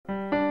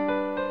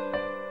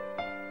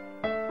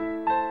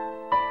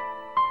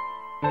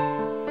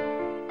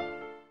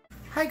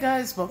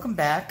guys, welcome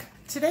back.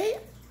 Today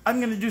I'm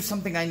going to do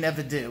something I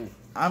never do.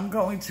 I'm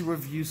going to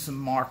review some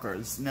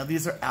markers. Now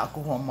these are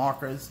alcohol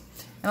markers,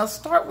 and I'll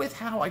start with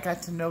how I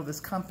got to know this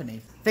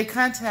company. They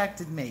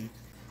contacted me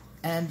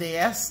and they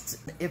asked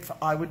if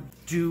I would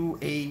do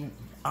a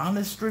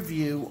honest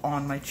review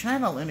on my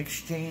channel in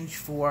exchange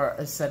for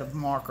a set of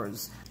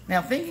markers.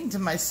 Now thinking to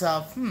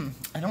myself,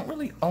 I don't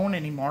really own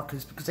any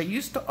markers because I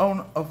used to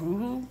own a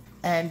Hulu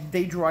and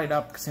they dried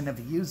up because I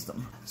never used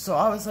them. So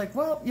I was like,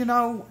 well, you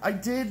know, I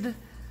did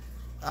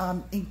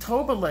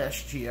Inktober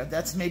last year.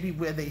 That's maybe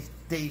where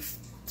they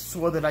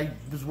saw that I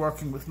was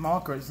working with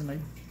markers, and I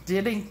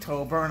did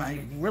Inktober and I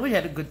really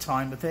had a good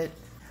time with it.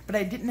 But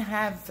I didn't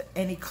have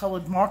any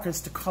colored markers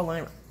to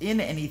color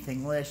in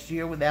anything last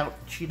year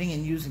without cheating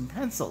and using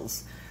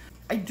pencils.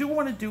 I do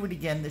want to do it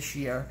again this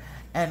year,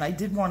 and I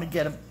did want to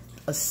get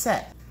a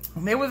set.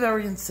 And they were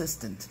very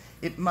insistent.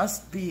 It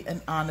must be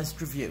an honest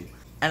review.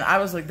 And I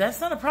was like,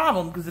 that's not a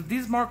problem, because if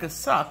these markers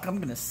suck, I'm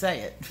going to say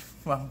it.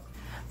 Well,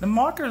 the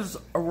markers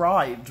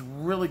arrived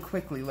really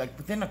quickly, like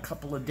within a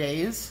couple of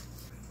days.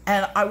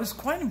 And I was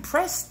quite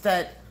impressed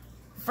that,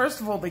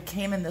 first of all, they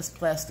came in this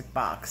plastic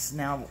box.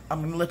 Now, I'm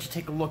going to let you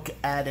take a look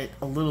at it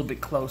a little bit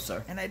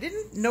closer. And I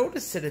didn't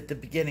notice it at the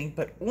beginning,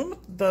 but all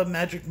of the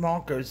magic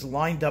markers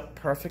lined up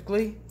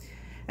perfectly.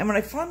 And when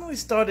I finally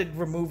started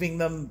removing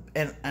them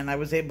and I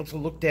was able to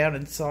look down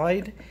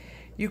inside,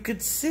 you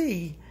could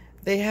see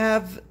they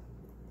have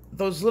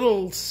those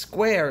little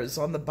squares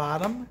on the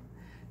bottom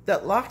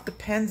that lock the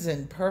pens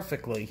in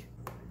perfectly.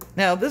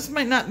 Now, this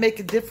might not make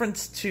a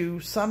difference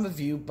to some of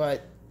you,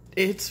 but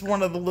it's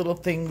one of the little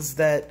things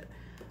that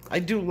I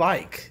do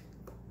like.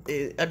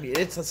 I mean,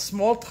 it's a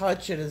small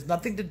touch. It has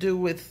nothing to do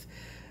with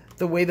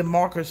the way the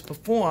markers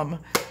perform,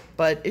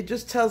 but it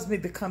just tells me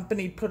the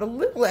company put a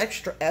little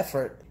extra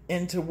effort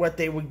into what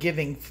they were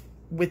giving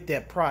with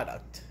their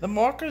product. The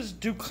markers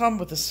do come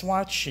with a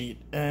swatch sheet,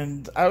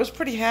 and I was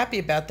pretty happy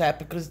about that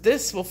because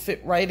this will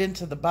fit right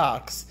into the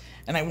box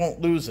and I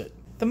won't lose it.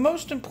 The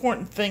most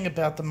important thing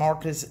about the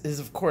markers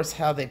is, of course,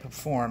 how they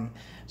perform.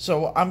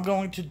 So I'm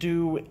going to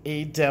do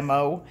a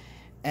demo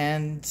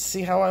and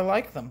see how I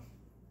like them.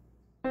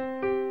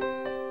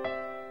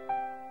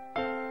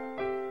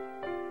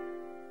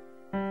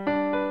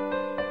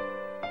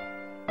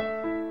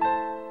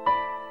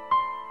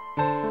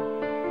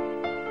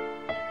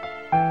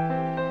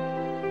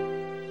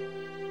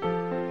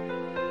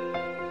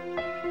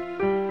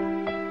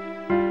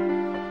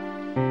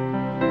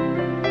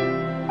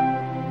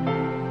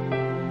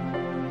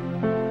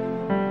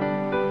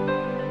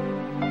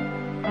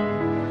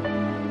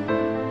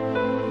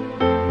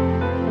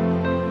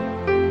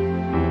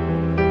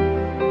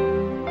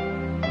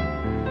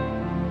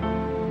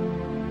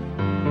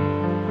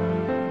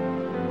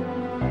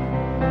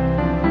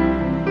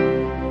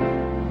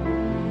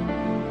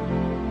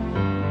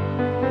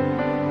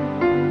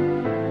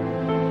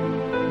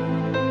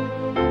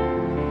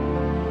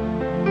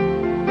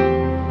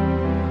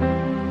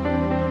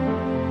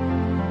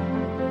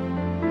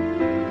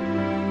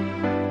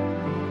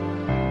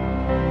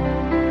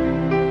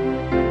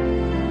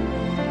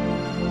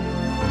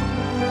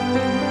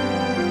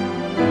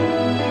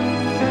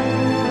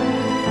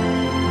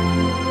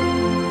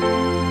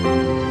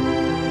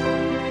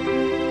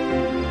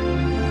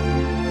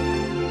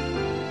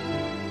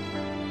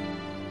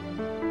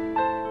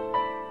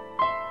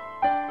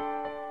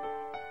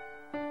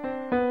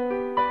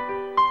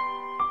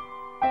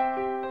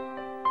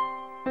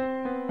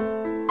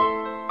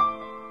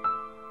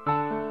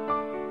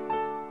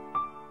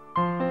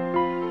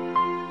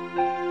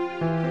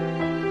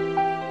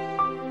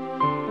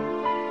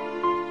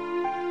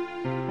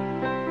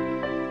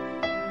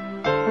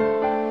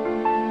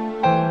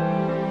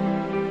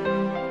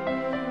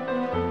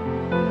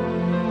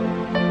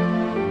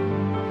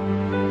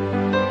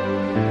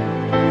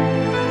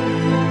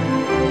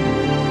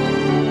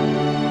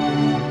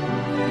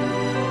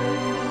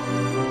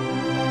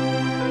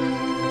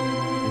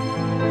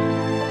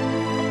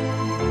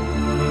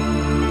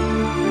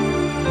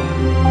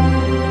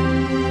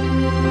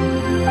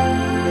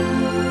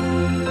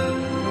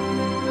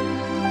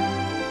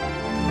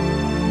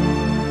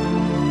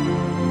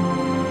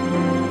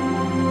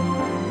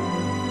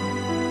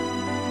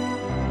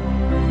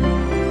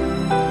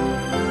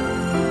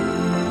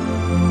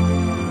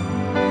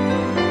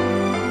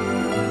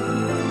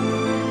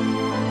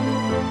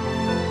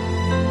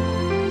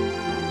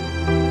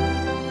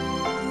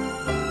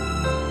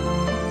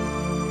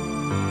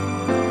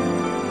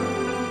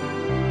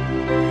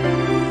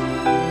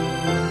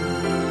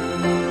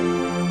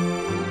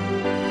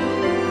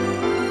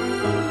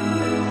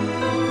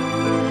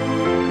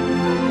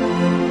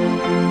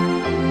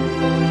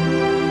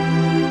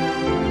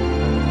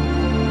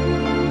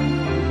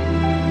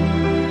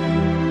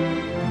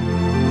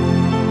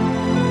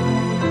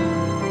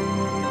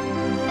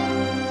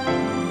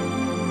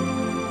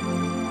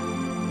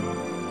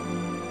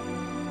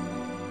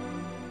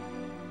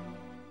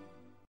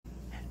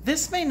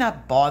 This may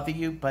not bother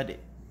you, but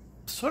it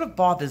sort of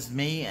bothers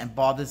me and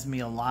bothers me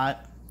a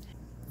lot.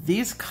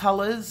 These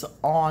colors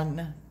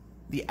on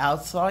the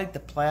outside, the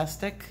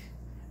plastic,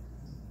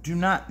 do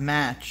not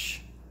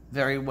match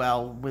very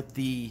well with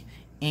the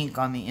ink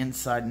on the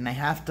inside, and I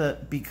have to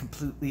be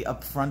completely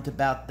upfront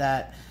about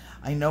that.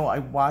 I know I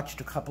watched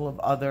a couple of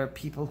other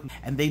people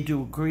and they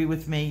do agree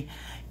with me.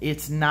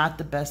 It's not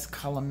the best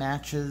color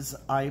matches.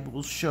 I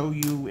will show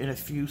you in a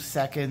few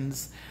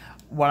seconds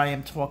what I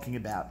am talking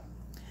about.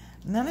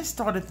 And then I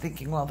started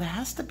thinking, well, there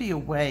has to be a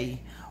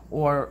way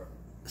or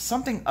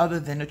something other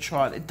than a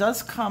chart. It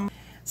does come,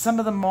 some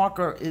of the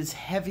marker is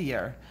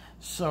heavier,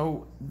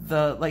 so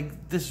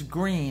like this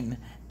green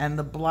and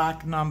the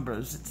black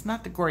numbers, it's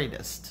not the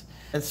greatest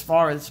as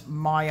far as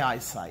my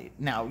eyesight.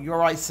 Now,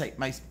 your eyesight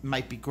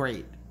might be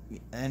great,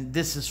 and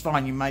this is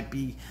fine. You might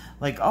be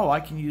like, oh, I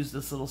can use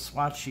this little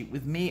swatch sheet.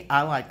 With me,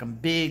 I like them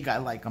big, I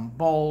like them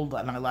bold,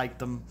 and I like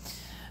them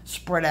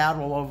spread out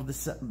all over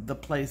the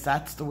place.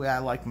 That's the way I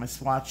like my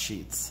swatch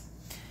sheets.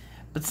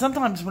 But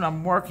sometimes when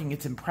I'm working,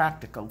 it's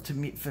impractical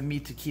for me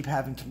to keep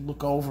having to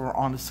look over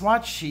on a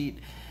swatch sheet.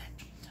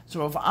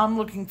 So if I'm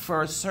looking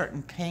for a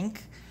certain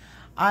pink,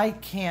 I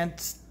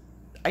can't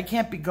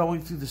be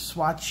going through the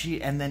swatch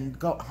sheet and then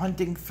go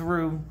hunting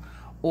through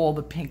all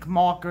the pink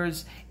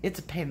markers. It's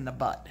a pain in the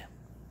butt.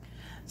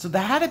 So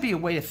there had to be a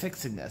way of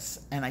fixing this,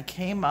 and I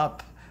came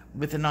up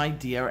with an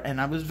idea,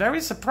 and I was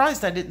very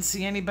surprised I didn't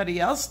see anybody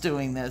else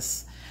doing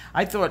this.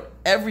 I thought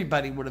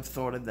everybody would have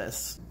thought of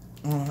this.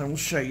 I will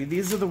show you.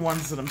 These are the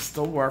ones that I'm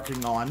still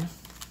working on.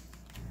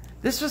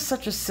 This was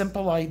such a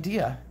simple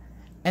idea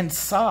and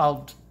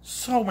solved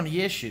so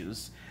many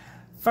issues.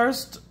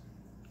 First,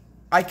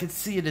 I could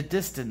see at a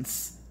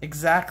distance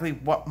exactly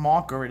what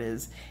marker it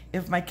is.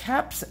 If my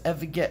caps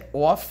ever get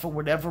off for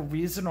whatever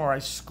reason, or I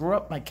screw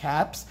up my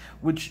caps,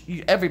 which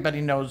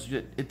everybody knows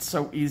it's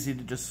so easy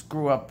to just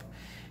screw up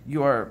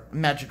your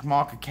magic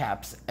marker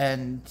caps,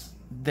 and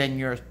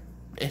then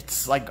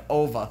it's like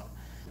over.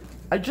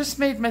 I just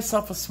made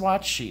myself a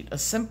swatch sheet, a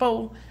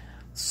simple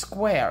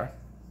square,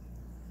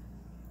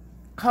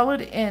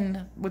 colored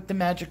in with the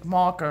magic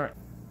marker,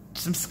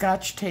 some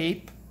Scotch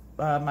tape.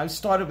 I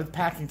started with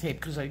packing tape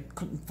because I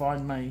couldn't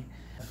find my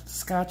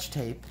Scotch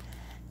tape,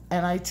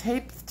 and I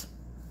taped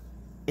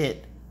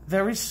it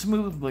very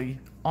smoothly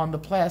on the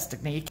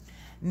plastic.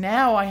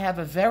 Now I have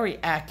a very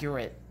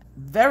accurate,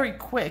 very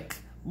quick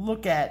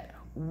look at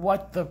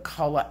what the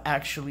color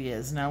actually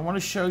is. Now I want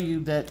to show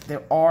you that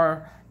there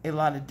are a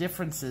lot of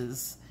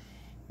differences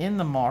in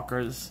the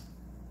markers.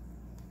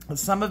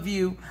 Some of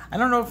you, I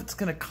don't know if it's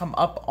going to come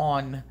up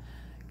on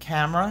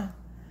camera,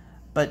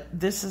 but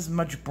this is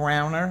much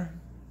browner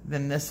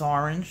than this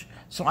orange,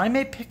 so I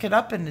may pick it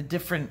up in a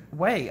different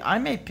way. I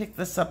may pick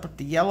this up with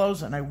the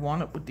yellows, and I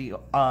want it with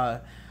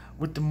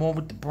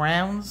the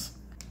browns.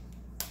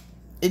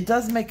 It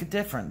does make a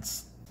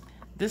difference.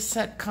 This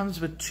set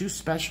comes with 2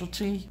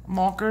 specialty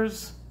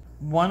markers,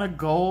 one a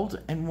gold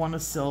and one a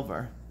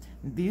silver.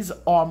 These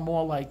are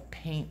more like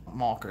paint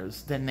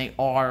markers than they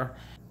are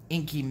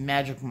inky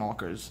magic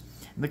markers.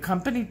 The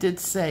company did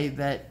say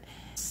that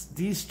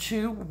these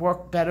 2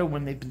 work better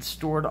when they've been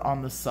stored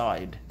on the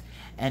side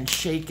and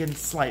shaken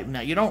slightly.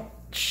 Now, you don't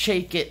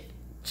shake it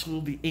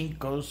till the ink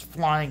goes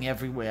flying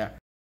everywhere.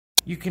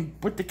 You can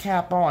put the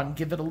cap on,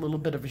 give it a little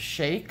bit of a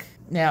shake.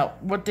 Now,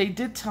 what they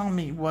did tell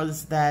me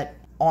was that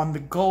on the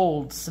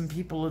gold, some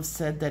people have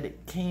said that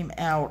it came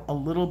out a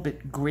little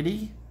bit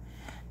gritty,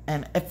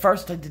 and at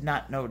first I did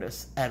not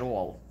notice at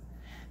all.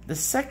 The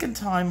second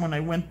time when I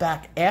went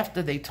back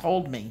after they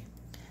told me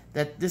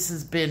that this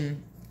has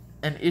been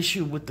an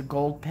issue with the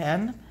gold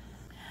pen,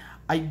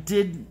 I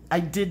did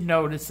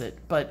notice it.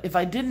 But if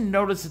I didn't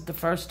notice it the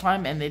first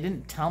time and they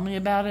didn't tell me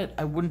about it,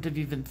 I wouldn't have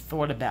even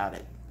thought about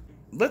it.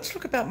 Let's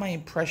look about my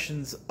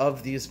impressions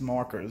of these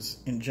markers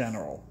in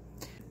general.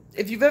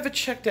 If you've ever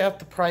checked out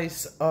the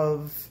price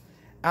of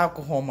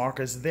alcohol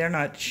markers, they're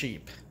not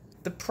cheap.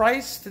 The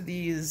price for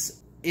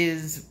these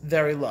is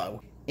very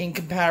low in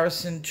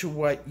comparison to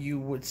what you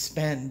would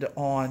spend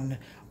on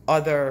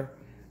other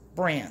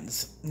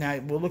brands. Now,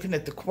 we're looking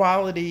at the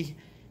quality.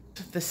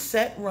 The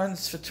set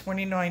runs for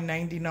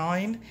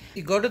 $29.99.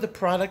 You go to the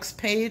products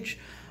page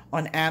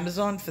on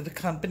Amazon for the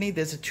company,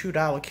 there's a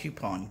 $2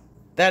 coupon.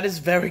 That is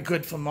very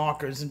good for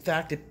markers. In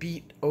fact, it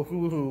beat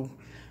Ohuhu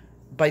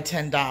by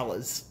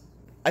 $10.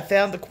 I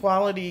found the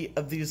quality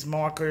of these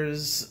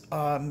markers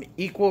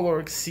equal or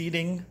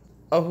exceeding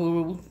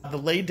Ohuhu. The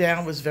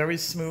laydown was very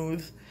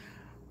smooth.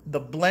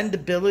 The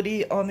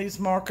blendability on these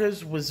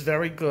markers was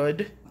very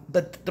good.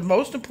 But the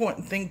most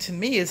important thing to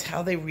me is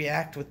how they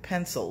react with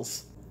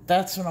pencils.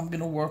 That's what I'm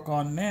going to work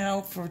on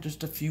now for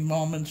just a few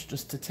moments,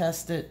 just to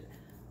test it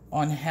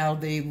on how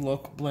they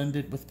look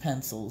blended with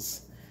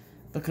pencils.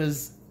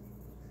 Because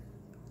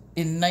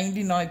in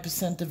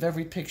 99% of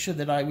every picture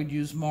that I would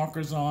use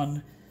markers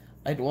on,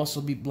 I'd also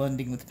be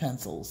blending with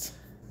pencils.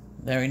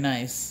 Very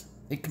nice.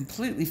 It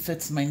completely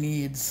fits my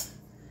needs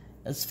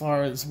as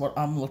far as what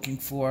I'm looking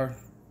for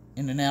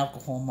in an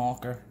alcohol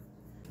marker.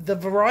 The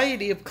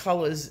variety of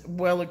colors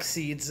well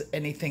exceeds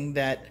anything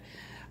that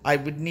I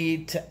would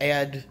need to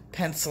add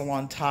pencil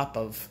on top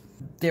of.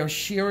 They're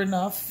sheer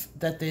enough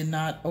that they're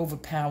not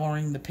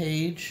overpowering the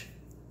page.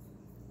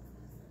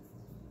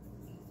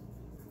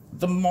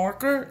 The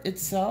marker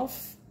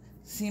itself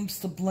seems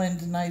to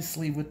blend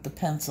nicely with the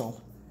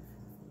pencil.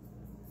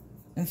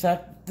 In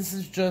fact, this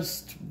is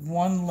just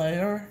one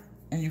layer,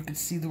 and you can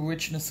see the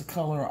richness of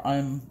color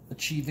I'm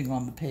achieving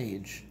on the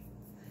page,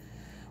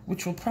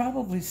 which will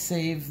probably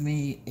save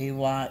me a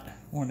lot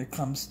when it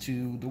comes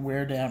to the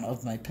wear down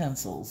of my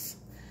pencils.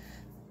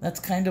 That's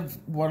kind of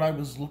what I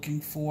was looking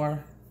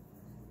for.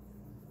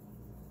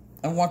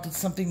 I wanted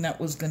something that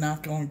was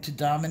not going to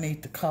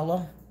dominate the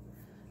color,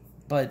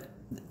 but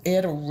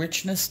add a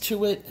richness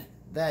to it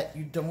that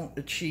you don't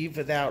achieve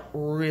without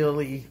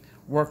really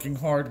working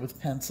hard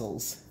with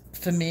pencils.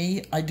 For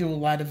me, I do a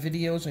lot of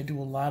videos, I do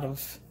a lot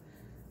of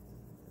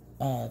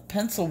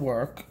pencil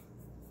work,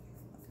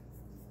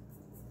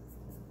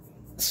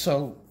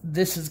 so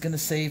this is going to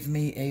save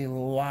me a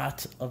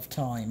lot of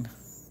time.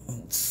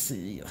 Let's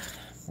see,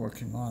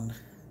 working on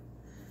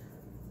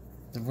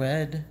the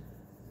red.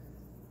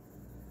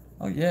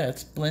 Oh yeah,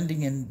 it's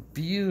blending in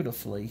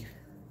beautifully.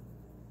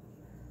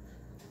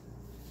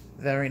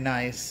 Very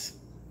nice.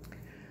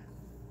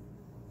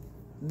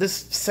 This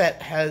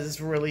set has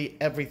really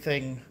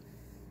everything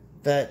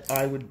that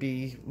I would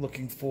be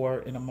looking for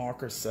in a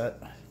marker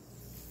set.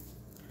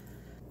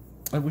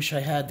 I wish I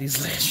had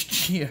these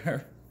last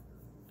year.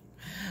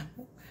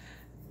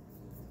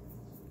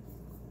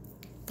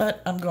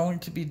 But I'm going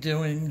to be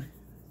doing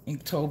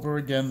Inktober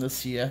again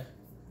this year.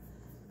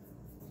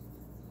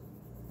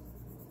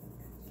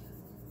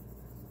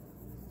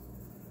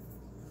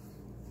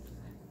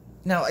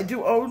 Now, I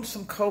do own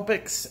some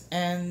Copics,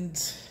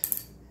 and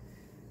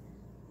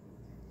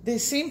they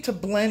seem to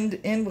blend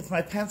in with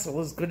my pencil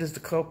as good as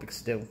the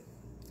Copics do.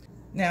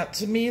 Now,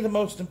 to me, the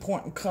most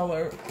important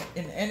color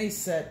in any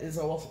set is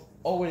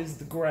always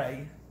the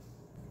gray.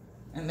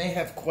 And they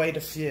have quite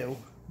a few,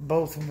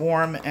 both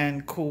warm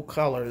and cool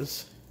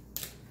colors.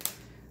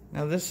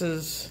 Now, this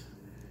is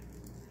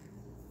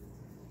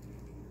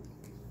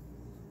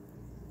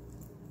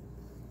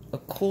a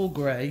cool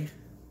gray.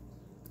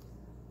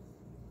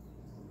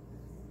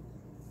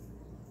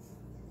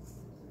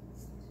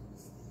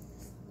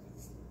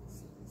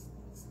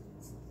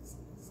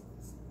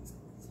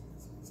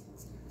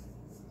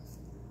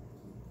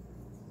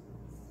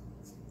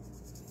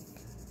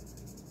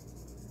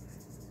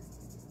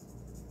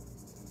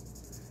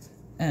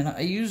 And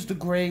I use the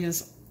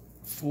grays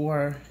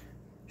for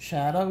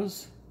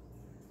shadows.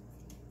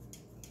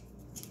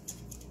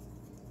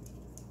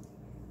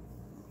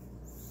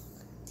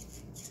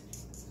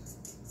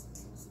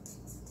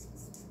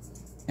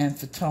 And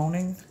for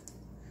toning.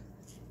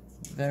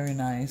 Very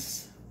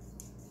nice.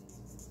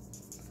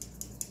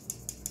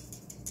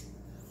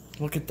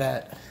 Look at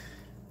that.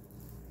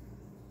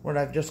 What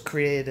I've just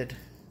created.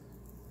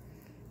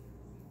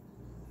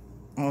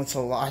 Oh, it's a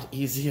lot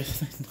easier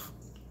than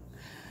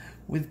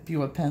with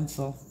pure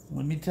pencil,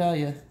 let me tell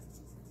you.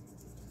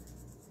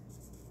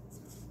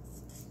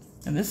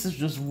 And this is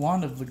just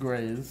one of the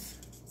grays.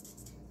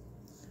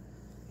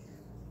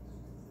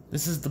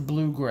 This is the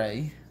blue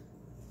gray,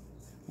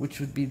 which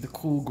would be the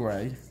cool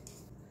gray.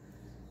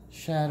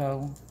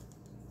 Shadow.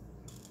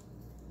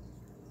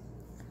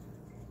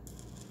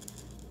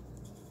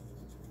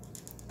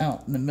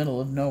 Out in the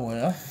middle of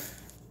nowhere.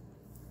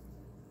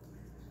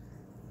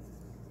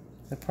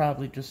 I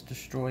probably just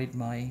destroyed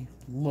my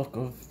look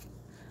of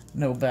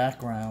no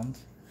background.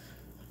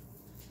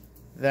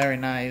 Very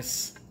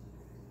nice.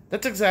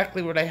 That's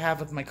exactly what I have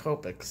with my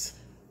Copics.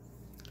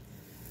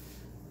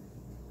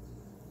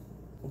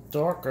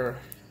 Darker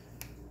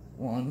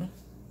one.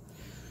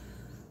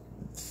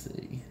 Let's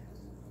see.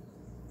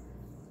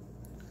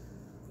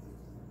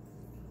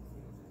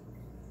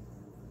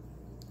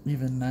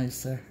 Even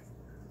nicer.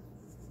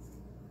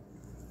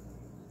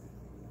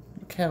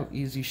 Look how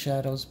easy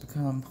shadows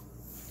become.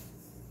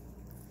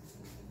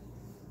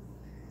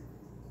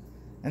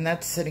 And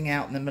that's sitting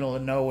out in the middle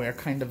of nowhere,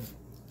 kind of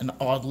an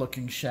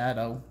odd-looking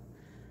shadow.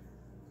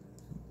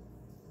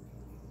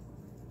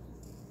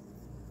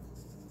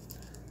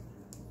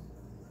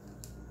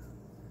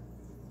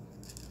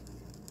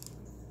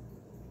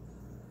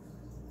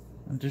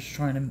 I'm just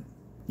trying to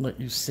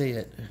let you see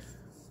it.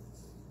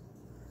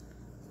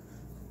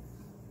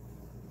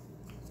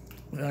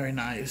 Very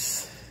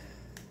nice.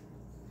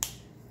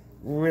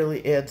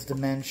 Really adds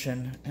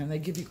dimension, and they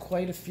give you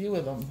quite a few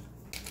of them.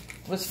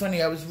 What's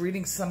funny, I was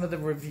reading some of the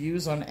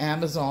reviews on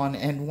Amazon,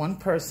 and one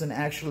person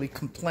actually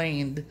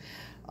complained,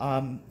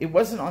 it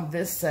wasn't on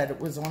this set, it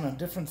was on a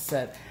different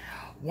set.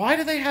 Why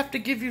do they have to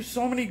give you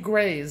so many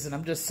grays? And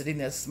I'm just sitting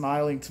there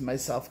smiling to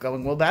myself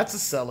going, well, that's a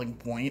selling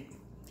point.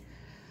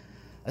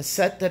 A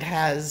set that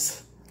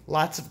has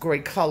lots of gray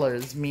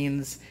colors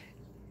means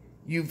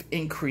you've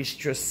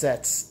increased your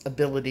set's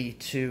ability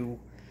to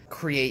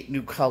create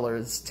new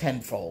colors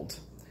tenfold.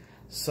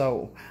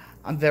 So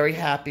I'm very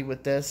happy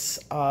with this.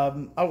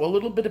 Oh, a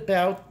little bit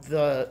about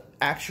the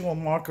actual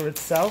marker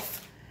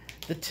itself.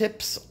 The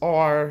tips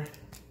are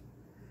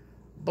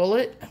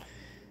bullet,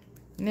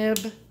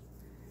 nib,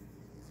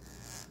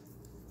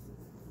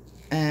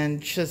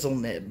 and chisel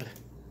nib.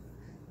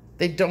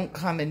 They don't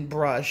come in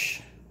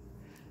brush,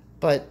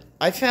 But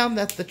I found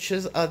that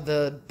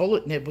the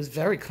bullet nib was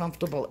very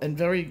comfortable and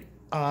very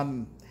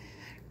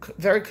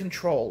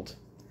controlled.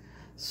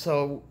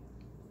 So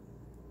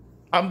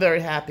I'm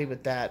very happy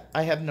with that.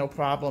 I have no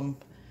problem.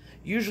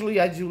 Usually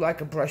I do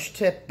like a brush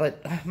tip,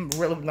 but I'm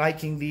really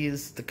liking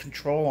the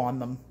control on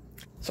them.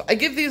 So I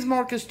give these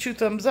markers 2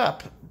 thumbs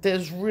up.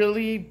 There's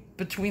really,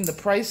 between the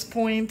price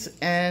point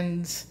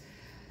and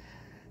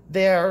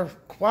their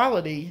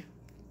quality,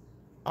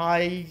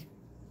 I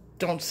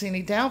don't see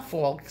any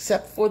downfall,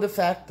 except for the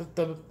fact that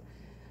the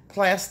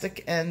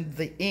plastic and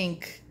the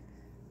ink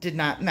did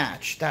not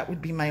match. That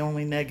would be my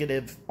only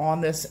negative on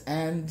this,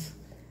 and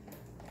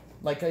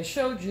like I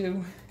showed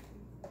you,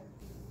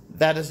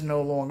 that is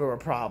no longer a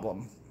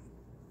problem.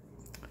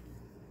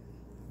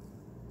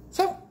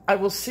 So I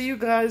will see you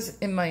guys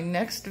in my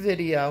next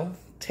video.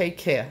 Take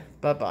care.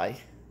 Bye-bye.